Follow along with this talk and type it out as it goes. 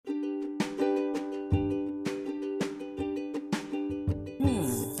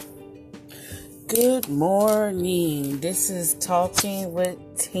Good morning. This is Talking with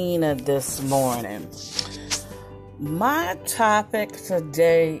Tina this morning. My topic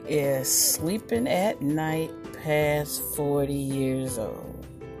today is sleeping at night past 40 years old.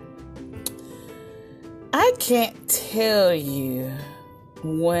 I can't tell you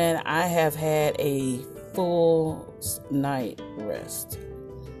when I have had a full night rest.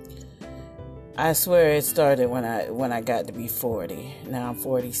 I swear it started when I got to be 40. Now I'm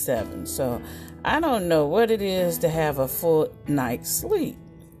 47. So I don't know what it is to have a full night's sleep.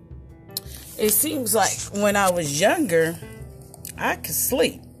 It seems like when I was younger, I could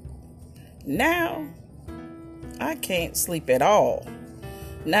sleep. Now, I can't sleep at all.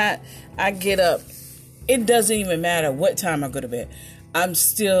 I get up. It doesn't even matter what time I go to bed. I'm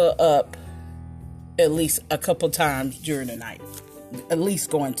still up at least a couple times during the night. At least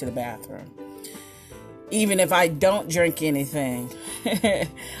going to the bathroom. Even if I don't drink anything,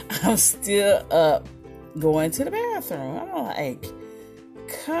 I'm still up going to the bathroom. I'm like,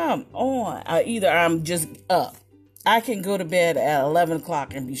 come on. Either I'm just up. I can go to bed at 11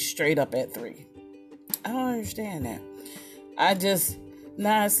 o'clock and be straight up at 3. I don't understand that.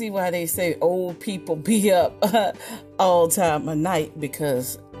 Now I see why they say old people be up all time of night,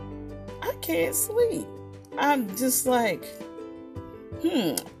 because I can't sleep. I'm just like,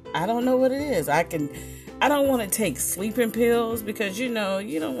 I don't know what it is. I don't want to take sleeping pills because, you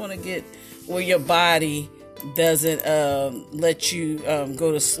don't want to get where your body doesn't let you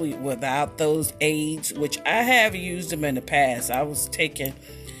go to sleep without those aids, which I have used them in the past. I was taking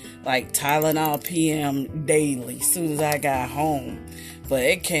like Tylenol PM daily as soon as I got home. But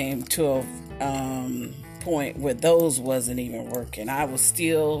it came to a point where those wasn't even working. I would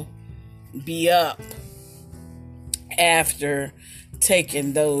still be up after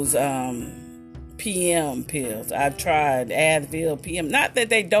taking those PM pills. I've tried Advil PM. Not that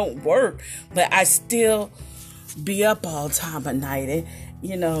they don't work, but I still be up all time of night.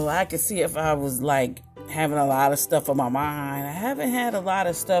 And, I could see if I was like having a lot of stuff on my mind. I haven't had a lot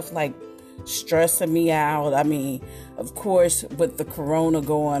of stuff like stressing me out. I mean, of course, with the corona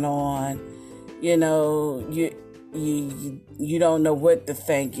going on, you don't know what to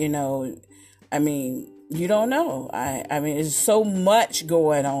think, I mean, you don't know. I mean, there's so much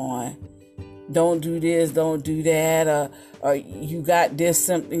going on. Don't do this, don't do that, or you got this,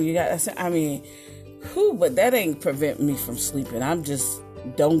 something, you got that. I mean, but that ain't prevent me from sleeping. I'm just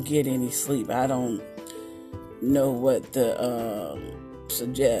don't get any sleep. I don't know what to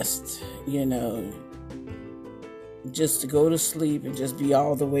suggest, just to go to sleep and just be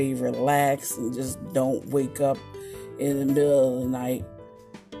all the way relaxed and just don't wake up in the middle of the night.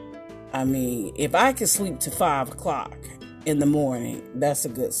 I mean, if I can sleep to 5 o'clock in the morning, that's a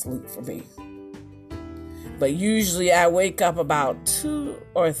good sleep for me. But usually I wake up about 2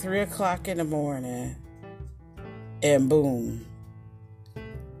 or 3 o'clock in the morning and boom,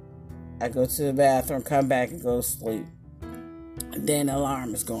 I go to the bathroom, come back and go to sleep. And then the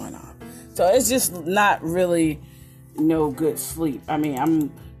alarm is going off. So it's just not really no good sleep. I mean,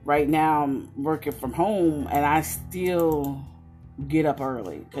 I'm working from home and I still get up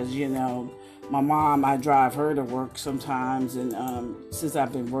early because, my mom, I drive her to work sometimes. And since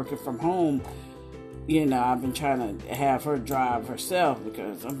I've been working from home, I've been trying to have her drive herself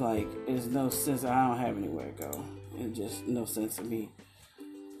because I'm like, there's no sense. I don't have anywhere to go. It's just no sense of me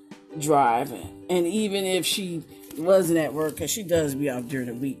driving. And even if she wasn't at work, because she does be out during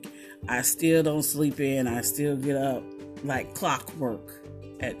the week, I still don't sleep in. I still get up like clockwork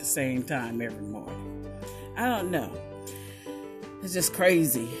at the same time every morning. I don't know. It's just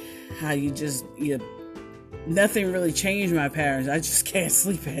crazy how nothing really changed my patterns. I just can't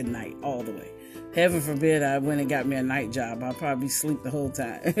sleep at night all the way. Heaven forbid I went and got me a night job. I'll probably sleep the whole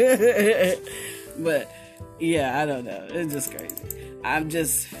time. But, yeah, I don't know. It's just crazy. I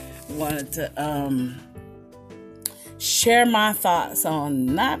just wanted to share my thoughts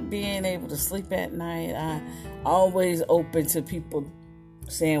on not being able to sleep at night. I'm always open to people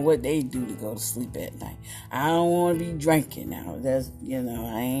saying what they do to go to sleep at night. I don't want to be drinking now. That's,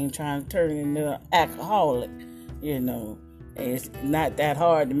 I ain't trying to turn into an alcoholic, It's not that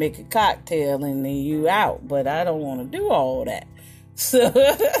hard to make a cocktail and then you out, but I don't want to do all that.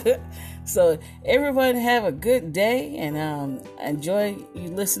 So everyone have a good day and enjoy you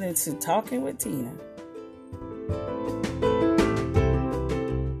listening to Talking with Tina.